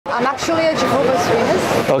I'm actually a Jehovah's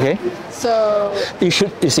Witness. Okay. So You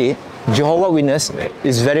see, Jehovah Witness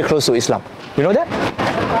is very close to Islam. You know that?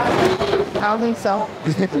 I don't think so.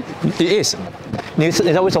 It is. 你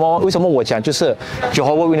知道为什么我讲就是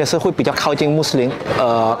Jehovah Witnesses 会比较靠近穆斯林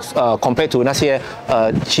compared to 那些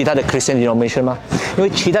其他的 Christian denomination 吗？因为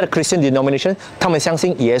其他的 Christian denomination 他们相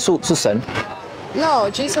信耶稣是神。No,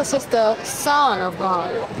 Jesus is the Son of God.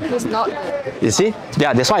 He's not. You see?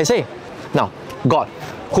 Yeah, that's why I say. Now, God,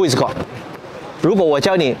 who is God? 如果我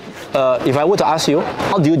教你if I were to ask you,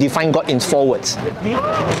 how do you define God in 4 words?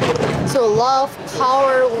 So love,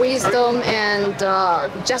 power, wisdom, and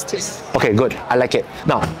justice. Okay, good. I like it.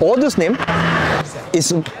 Now, all those names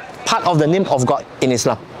is part of the name of God in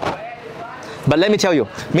Islam. But let me tell you,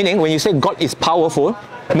 meaning when you say God is powerful,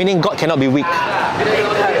 meaning God cannot be weak.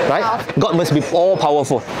 Right? God must be all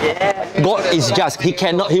powerful. God is just.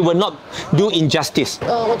 He will not do injustice.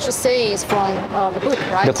 What you're saying is from the book,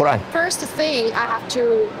 right? The Quran. First thing I have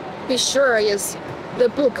to be sure is the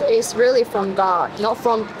book is really from God, not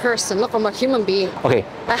from person, not from a human being. Okay.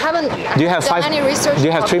 I haven't Do you have done any research. Do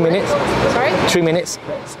you have 3 minutes? Sorry? 3 minutes.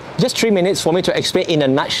 Just 3 minutes for me to explain in a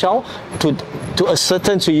nutshell to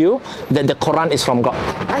ascertain to you that the Quran is from God.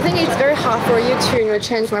 I think it's very hard for you to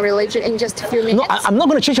change my religion in just a few minutes. No, I'm not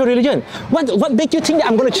going to change your religion. What makes you think that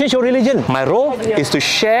I'm going to change your religion? My role is to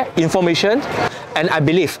share information, and I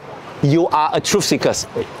believe you are a truth seeker.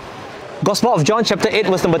 Gospel of John chapter 8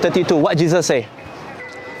 verse number 32. What Jesus say?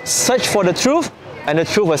 Search for the truth, and the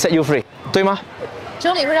truth will set you free. 对吗？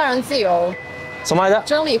真理会让人自由。什么来着？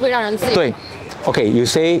真理会让人自由。对。Okay, you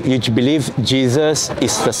say you believe Jesus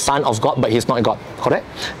is the Son of God, but He's not God, correct?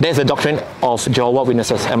 That's the doctrine of Jehovah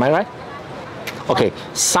Witnesses, am I right? Okay,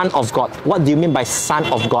 Son of God. What do you mean by Son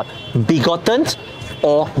of God? Begotten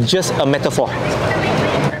or just a metaphor?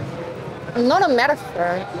 Not a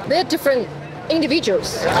metaphor. They're different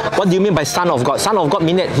individuals. What do you mean by Son of God? Son of God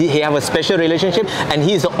means that he have a special relationship and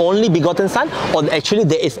He is the only begotten Son, or actually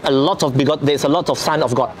there is a lot of Son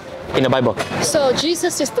of God in the Bible. So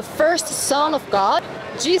Jesus is the first Son of God.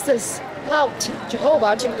 Jesus helped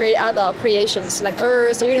Jehovah to create other creations like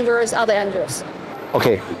earth, the universe, other angels.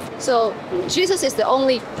 Okay. So Jesus is the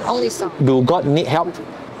only Son. Do God need help?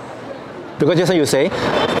 Because just now you say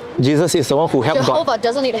Jesus is the one who helped God. Jehovah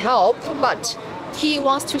doesn't need help, but He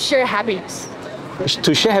wants to share happiness.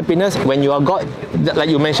 To share happiness when you are God, like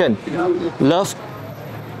you mentioned, love,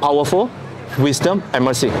 powerful, wisdom, and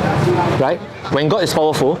mercy. Right? When God is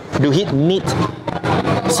powerful, do He need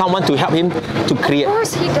someone to help Him to create? Of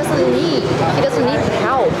course, He doesn't need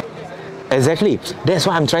help. Exactly. That's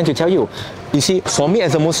what I'm trying to tell you. You see, for me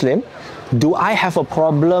as a Muslim, do I have a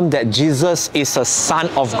problem that Jesus is a Son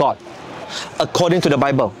of God? According to the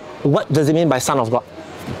Bible, what does it mean by Son of God?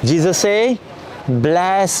 Jesus say,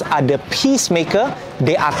 blessed are the peacemaker,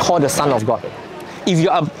 they are called the Son of God. If you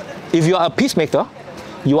are a peacemaker,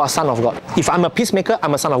 you are Son of God. If I'm a peacemaker,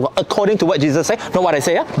 I'm a Son of God. According to what Jesus said, not what I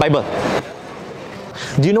say, Bible.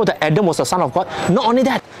 Do you know that Adam was a son of God? Not only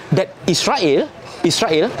that, that Israel,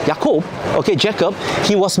 Jacob, Jacob,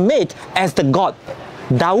 he was made as the God.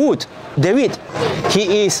 David,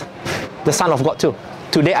 he is the Son of God too.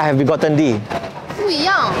 Today I have begotten thee. 不一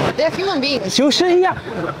样, they're human beings. 就是一样。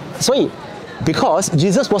所以 because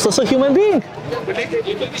Jesus was also a human being.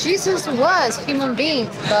 Jesus was human being.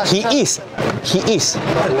 But He is.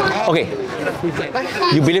 Okay.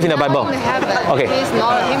 But You believe in the Bible? Okay. He's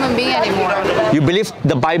not a human being anymore. You believe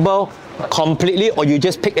the Bible completely, or you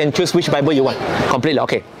just pick and choose which Bible you want? Completely,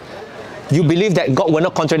 okay. You believe that God will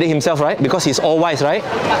not contradict Himself, right? Because He's all wise, right?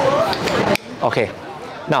 Okay.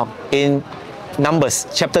 Now, in Numbers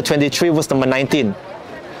chapter 23, verse number 19,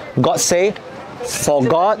 God say, For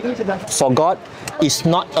God is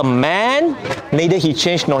not a man, neither He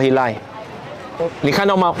change nor He lie. 你看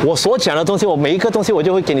到吗？我所讲的东西，我每一个东西我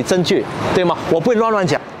就会给你证据，对吗？我不会乱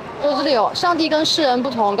讲。这里有上帝跟世人不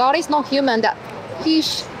同 God is not human that he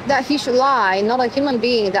should lie, not a human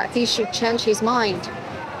being that he should change his mind.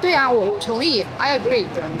 对啊，我同意 I agree.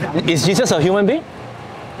 Is Jesus a human being?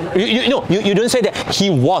 You don't say that He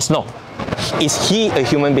was, no. Is He a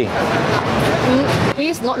human being? He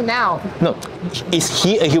is not now. No. Is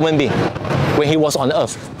He a human being when He was on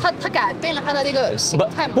earth? 他改变了他的那个形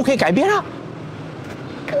态吗？不可以改变啊！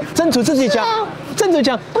真主自己讲，真主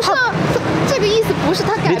讲，不是啊，这个意思不是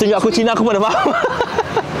他改变。你真要哭亲那哭的吗？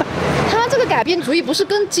他这个改变主义不是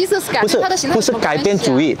跟 Jesus 改变他的形态，不是改变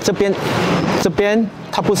主义，这边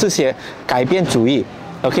他不是写改变主义。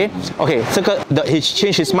Okay, 这个he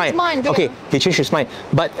changed his mind. Okay, he changed his mind.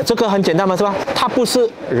 But 这个很简单嘛，是吧？他不是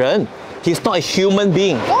人 ，he's not a human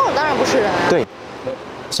being. 哦，当然不是人。对，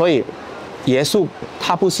所以耶稣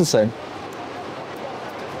他不是神。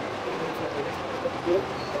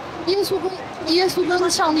耶稣跟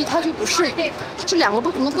上帝，他就不是，是两个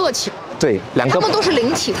不同的个体。对，两个。他们都是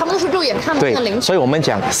灵体，他们都是肉眼看不见的灵体。所以我们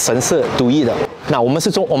讲神是独一的。那我们是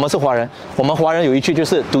华人，我们华人有一句就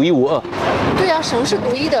是独一无二。对啊，神是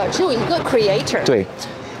独一的，只有一个 Creator。对。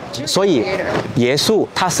所以耶稣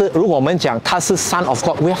他是，如果我们讲他是 Son of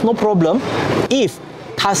God，we have no problem if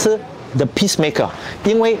他是 the peacemaker，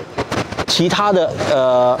 因为其他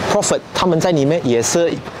的prophet 他们在里面也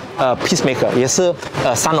是peacemaker， 也是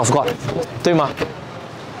Son of God， 对吗？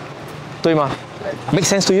对吗 ？Make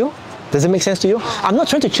sense to you? Does it make sense to you? I'm not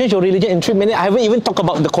trying to change your religion in 3 minutes. I haven't even talked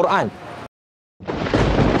about the Quran.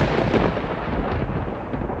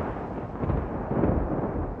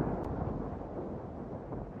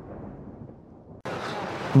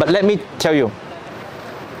 But let me tell you,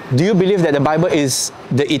 do you believe that the Bible is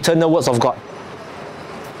the eternal words of God?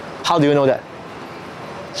 How do you know that?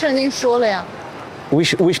 圣经说了呀。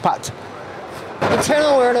Which part?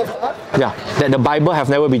 Eternal word of God. Yeah, that the Bible have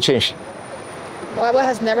never been changed. Bible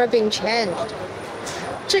has never been changed.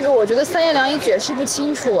 这个我觉得三言两语解释不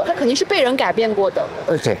清楚，它肯定是被人改变过的。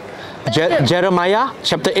Okay. Jeremiah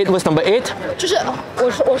chapter 8 verse number 8. 就是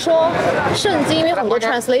我说圣经因为很多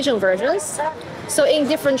translation versions, so in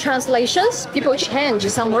different translations people change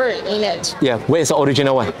some word in it. Yeah, where is the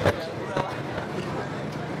original one?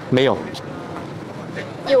 没有。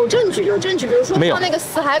有证据，比如说他那个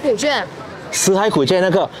死海古卷。死海古卷那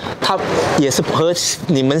个，它也是和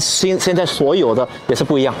你们现在所有的也是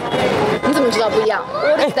不一样。你怎么知道不一样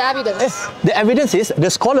 ？What is the evidence? The evidence is the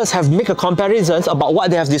scholars have made a comparisons about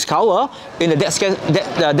what they have discovered in the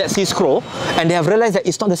Dead Sea Scroll, and they have realized that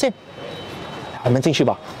it's not the same. 我们进去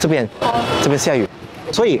吧，这边下雨，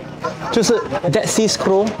所以就是 Dead Sea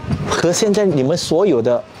Scroll 和现在你们所有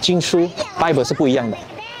的经书 Bible 是不一样的。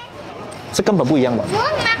是根本不一样的。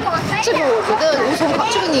这个我觉得无从考，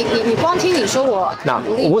这个你光听你说我，那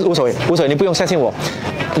无所谓，你不用相信我，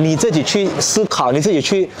你自己去思考，你自己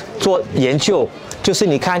去做研究，就是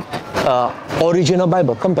你看original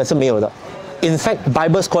Bible 根本是没有的。In fact,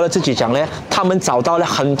 Bible scholar 自己讲呢，他们找到了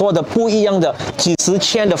很多的不一样的几十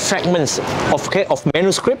千的 fragments of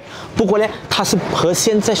manuscript， 不过呢，它是和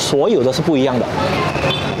现在所有的是不一样的。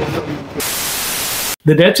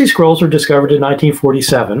The Dead Sea Scrolls were discovered in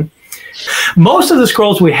 1947. Most of the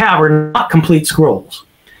scrolls we have are not complete scrolls.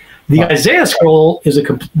 The Isaiah scroll is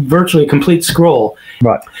virtually a complete scroll.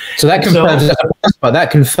 Right. So that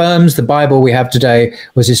confirms the Bible we have today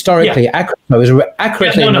was historically accurate. It was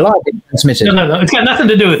accurately and reliably transmitted. No. It's got nothing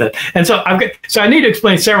to do with it. And so I need to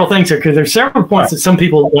explain several things here because there's several points that some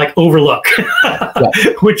people like overlook,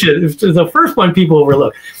 which is the first one people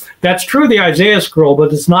overlook. That's true of the Isaiah scroll,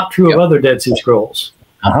 but it's not true of other Dead Sea Scrolls.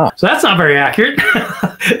 So that's not very accurate.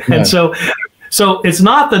 And so it's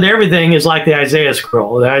not that everything is like the Isaiah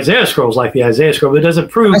scroll. The Isaiah scroll is like the Isaiah scroll, but it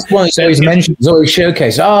doesn't prove. That's why it's always mentioned, it's always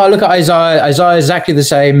showcased. Oh, look at Isaiah. Isaiah is exactly the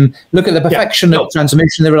same. Look at the perfection of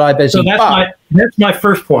transmission, the reliability. So that's my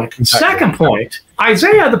first point. Second point,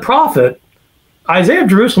 Isaiah the prophet, Isaiah of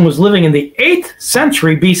Jerusalem was living in the 8th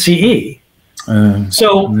century BCE.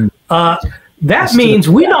 That means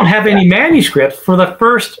we don't have any manuscripts for the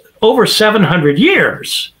first over 700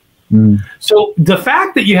 years. So the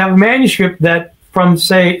fact that you have a manuscript that from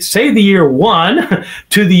say the year 1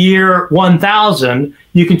 to the year 1000,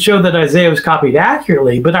 you can show that Isaiah was copied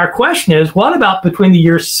accurately. But our question is, what about between the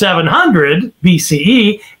year 700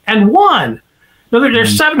 BCE and 1? No,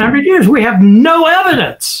 there's 700 years. We have no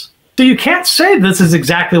evidence. So you can't say this is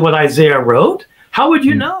exactly what Isaiah wrote. How would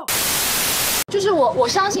you know? 就是我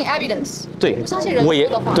相信 evidence， 对，我相信人说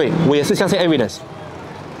的话，我也是相信 evidence。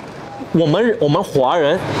我们华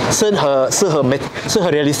人是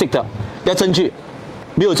很 realistic 的，要证据，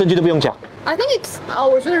没有证据都不用讲。I think it's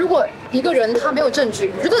我觉得如果一个人他没有证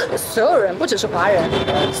据，我觉得所有人不只是华人，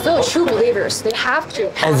所有 true believers they have to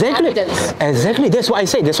have evidence. Exactly. That's what I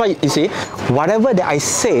say. That's why you see, whatever that I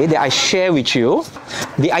say that I share with you,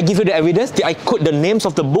 did I give you the evidence? Did I quote the names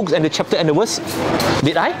of the books and the chapter and the verse?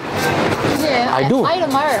 Did I? Yeah, I do. I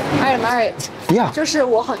admire it. Yeah. 就是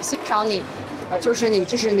我很欣赏你。就是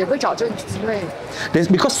你会找证据，对。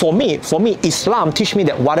Because for me, Islam teach me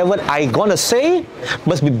that whatever I gonna say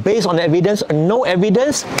must be based on evidence. No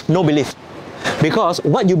evidence, no belief. Because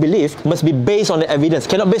what you believe must be based on the evidence.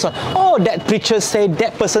 Cannot based on that preacher say,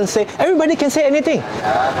 that person say. Everybody can say anything.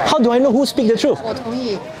 How do I know who speak the truth? 我同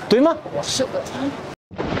意。对吗？是的。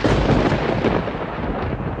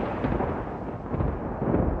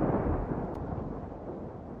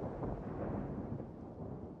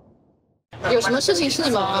有什么事情是你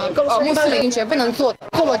们穆斯林绝不能做的，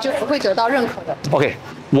做了就不会得到认可的 ？OK，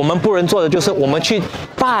 我们不能做的就是我们去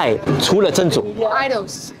拜除了真主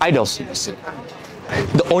idols。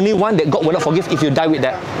the only one that God will not forgive if you die with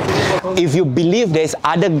that. If you believe there is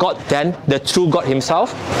other God than the true God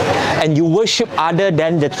Himself, and you worship other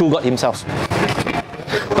than the true God Himself.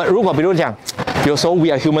 But 如果比如讲，有时候 we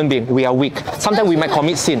are human being, we are weak. Sometimes we might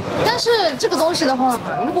commit sin. 但是这个东西的话，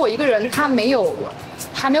如果一个人他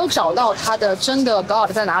还没有找到他的真的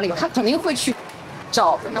God 在哪里，他肯定会去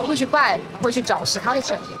找，可能会去拜，会去找其他的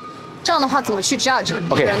神。这样的话，怎么去 judge 一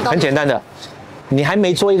个 OK， 人到底？很简单的，你还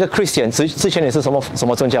没做一个 Christian 之前你是什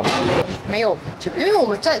么宗教？没有，因为我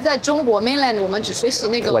们在中国 mainland 我们只学习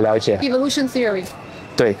那个我了解 evolution theory。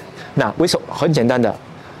对，那为什么很简单的？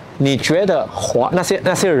你觉得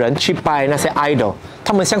那些人去拜那些 idol，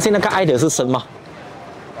 他们相信那个 idol 是神吗？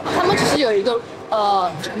他们只是有一个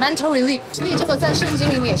mental relief， 所以这个在圣经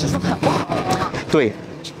里面也是说很不好的嘛。对，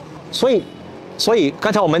所以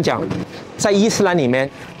刚才我们讲，在伊斯兰里面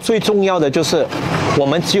最重要的就是我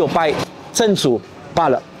们只有拜真主罢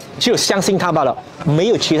了，只有相信他罢了，没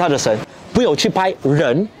有其他的神，不有去拜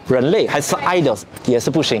人类还是 idols 也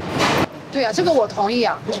是不行。对啊，这个我同意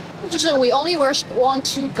啊，就是 we only worship one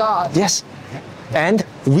true God. Yes, and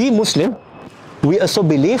we Muslim, we also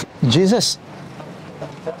believe Jesus.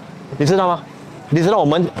 你知道吗？你知道我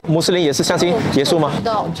们穆斯林也是相信耶稣吗？不知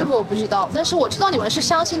道，这个我不知道，但是我知道你们是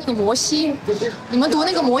相信那个摩西，你们读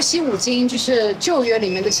那个摩西五经，就是旧约里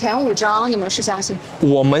面的前5章，你们是相信？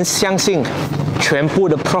我们相信全部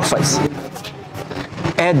的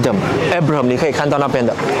prophets。Abraham， 你可以看到那边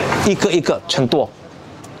的，一个一个很多。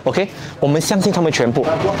OK， 我们相信他们全部。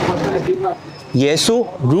耶稣，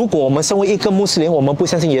如果我们身为一个穆斯林，我们不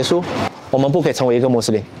相信耶稣，我们不可以成为一个穆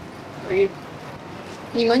斯林。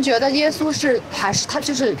你们觉得耶稣还是他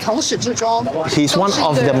就是从始至终 He's one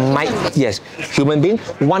of the human being,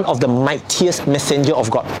 one of the mightiest messenger of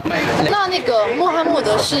God. 那个穆罕默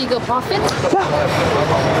德是一个 prophet？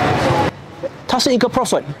 他是一个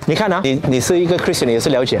prophet， 你看啊，你是一个 Christian， 你也是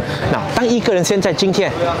了解。那当一个人现在今天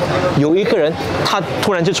有一个人，他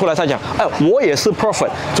突然就出来，他讲，我也是 prophet。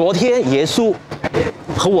昨天耶稣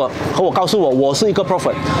和我告诉我是一个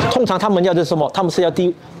prophet。通常他们要的是什么？他们是要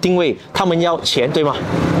定位，他们要钱，对吗？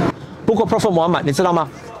不过 prophet Muhammad， 你知道吗？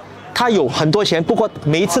他有很多钱，不过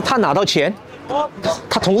每一次他拿到钱，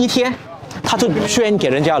他同一天他就捐给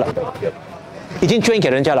人家了，已经捐给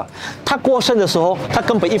人家了。他过生的时候，他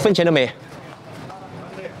根本1分钱都没。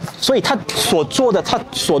所以他所做的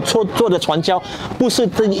传教，不是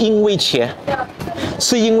因为钱，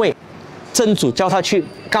是因为真主叫他去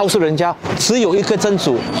告诉人家，只有一个真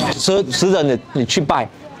主，值得你去拜，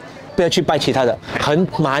不要去拜其他的，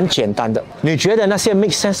蛮简单的。你觉得那些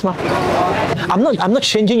make sense 吗？ I'm not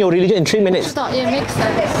changing your religion in 3 minutes. 知道也 make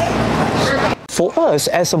sense。是的。For us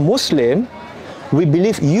as a Muslim, we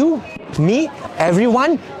believe you, me,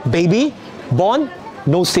 everyone, baby, born,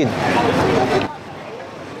 no sin.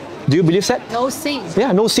 Do you believe that? No sin.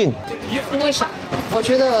 Yeah, no sin. 为啥？我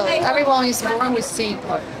觉得 everyone is born with sin.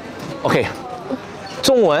 OK，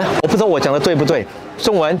 中文我不知道我讲的对不对。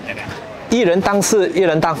中文，一人当是一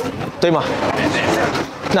人当，对吗？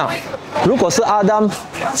那如果是阿当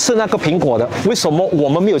吃那个苹果的，为什么我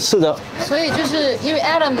们没有吃的？所以就是因为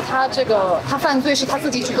Adam 他犯罪是他自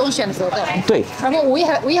己主动选择的。对。然后 we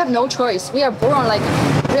have no choice. We are born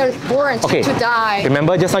to die.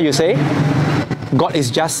 Remember just now you say, God is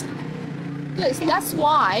just. Yes, that's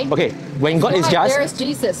why. Okay, when God is just. There is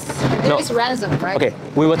Jesus. There is ransom, right? Okay,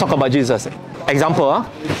 we will talk about Jesus. Example,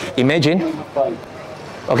 imagine.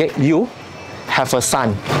 Okay, you have a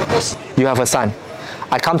son. You have a son.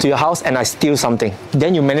 I come to your house and I steal something.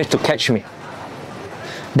 Then you manage to catch me.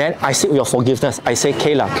 Then I seek your forgiveness. I say,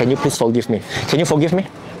 Kayla, can you please forgive me? Can you forgive me?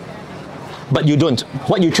 But you don't.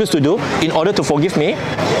 What you choose to do, in order to forgive me,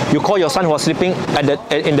 you call your son who was sleeping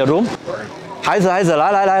in the room. 孩子，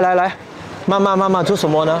来，妈妈做什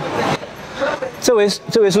么呢？这位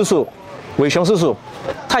叔叔，伟雄叔叔，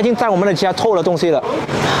他已经在我们的家偷了东西了。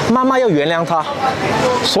妈妈要原谅他，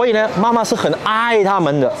所以呢，妈妈是很爱他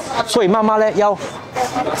们的，所以妈妈呢要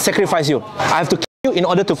sacrifice you. I have to kill you in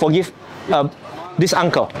order to forgive this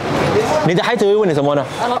uncle. 你的孩子会问你什么呢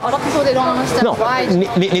A lot of people they don't understand？No， why.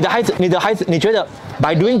 你的孩子，你觉得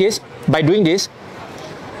by doing this,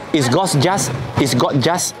 is God just? Is God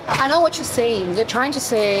just? I know what you're saying. You're trying to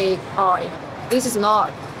say, this is not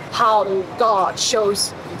how God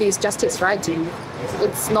shows this justice, right?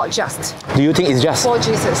 It's not just. Do you think it's just? For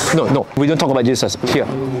Jesus. No, we don't talk about Jesus here.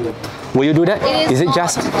 Will you do that? Is it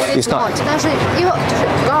just? It's not. 但是因为就是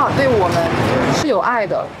God 对我们是有爱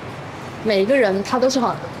的，每个人他都是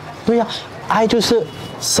很。对呀，爱就是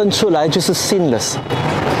生出来就是 sinless。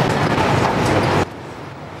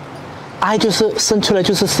爱就是生出来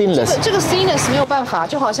就是 sinless。这个 sinless 没有办法，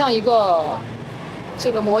就好像一个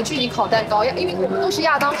这个模具你烤蛋糕，因为我们都是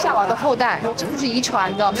亚当夏娃的后代，这不是遗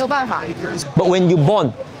传的，没有办法。But when you born,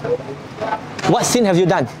 what sin have you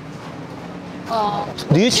done?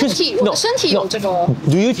 Do you choose? 我的身体有这个。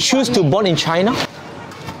Do you choose to born in China?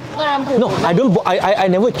 当然不。 No, I don't. I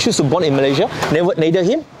never choose to born in Malaysia. Neither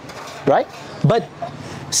him, right? But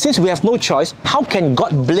since we have no choice, how can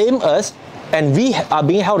God blame us and we are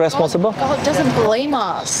being held responsible? God doesn't blame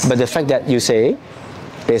us. But the fact that you say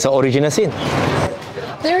there's an original sin.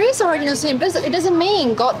 There is original sin, but it doesn't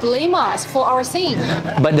mean God blame us for our sin.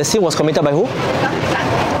 But the sin was committed by who?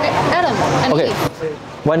 Adam and Okay. Eve.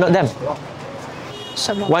 Why not them?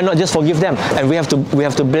 什么？ Why not just forgive them and we have to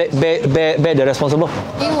bear the responsible?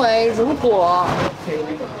 因为如果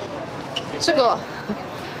这个。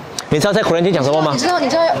你知道在古兰经讲什么吗？你知道，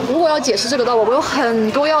如果要解释这个的话，我有很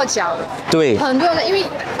多要讲。对。很多的，因为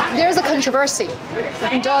there's a controversy。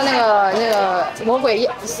你知道那个魔鬼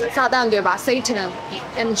撒旦对吧 ？Satan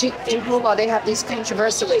and Jehovah they have this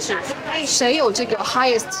controversy。谁有这个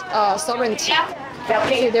highest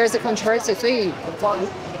sovereignty？There's a controversy， 所以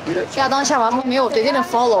亚当夏娃他们没有 ，they didn't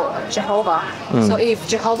follow Jehovah。So if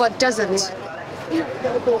Jehovah doesn't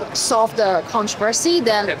solve the controversy,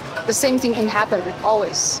 then the same thing can happen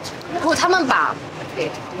always. 如果他们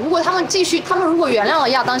如果原谅了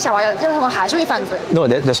亚当夏娃，但他们还是会犯罪。No,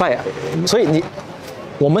 that's why. 所以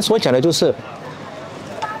我们所讲的就是，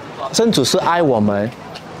真主是爱我们，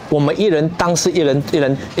我们一人当是一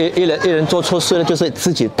人做错事呢，就是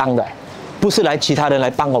自己当的，不是来其他人来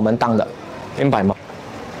帮我们当的，明白吗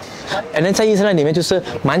？And then 在伊斯兰里面就是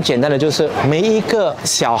蛮简单的，就是每一个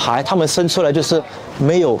小孩他们生出来就是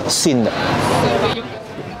没有sin的，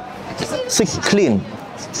是 clean，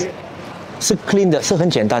 是 clean 的，是很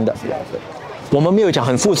简单的。我们没有讲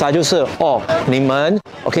很复杂，就是你们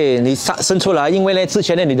OK， 你生出来，因为呢之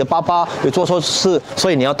前呢你的爸爸有做错事，所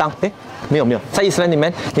以你要当。没有，在伊斯兰里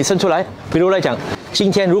面你生出来，比如来讲，今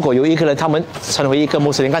天如果有一个人他们成为一个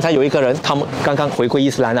穆斯林，刚才有一个人他们刚刚回归伊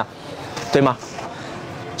斯兰了，对吗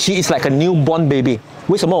？She is like a newborn baby.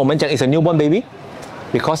 为什么我们讲 is a newborn baby?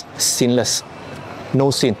 Because sinless, no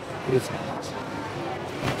sin.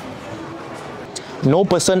 No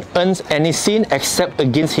person earns any sin except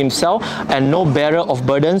against himself, and no bearer of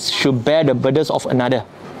burdens should bear the burdens of another.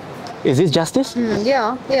 Is this justice?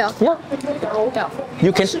 Yeah.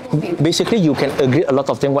 You can basically you can agree a lot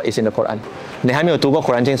of things what is in the Quran. 你还没有读过《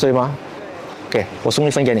古兰经》对吗 ？OK， 我送一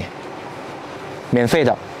份给你，免费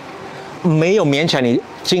的。没有勉强你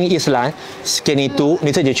进伊斯兰，给你读，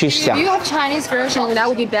你自己去想。 If you have Chinese version, that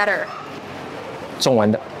would be better. 中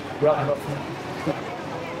文的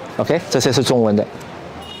 ，OK， 这些是中文的。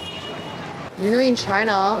You know, in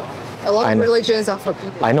China, a lot of religions are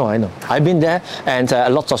forbidden. I know. I've been there, and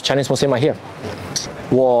lots of Chinese Muslims are here.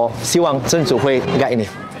 我希望真主会 guide 你，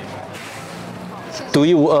独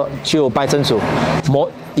一无二就拜真主。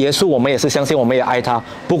耶稣我们也是相信，我们也爱他，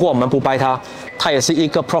不过我们不拜他，他也是一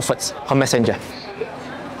个 prophet 和 messenger。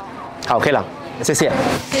好，可以了，谢谢。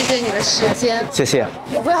谢谢你的时间。谢谢。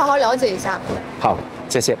我会好好了解一下。好，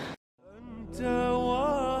谢谢。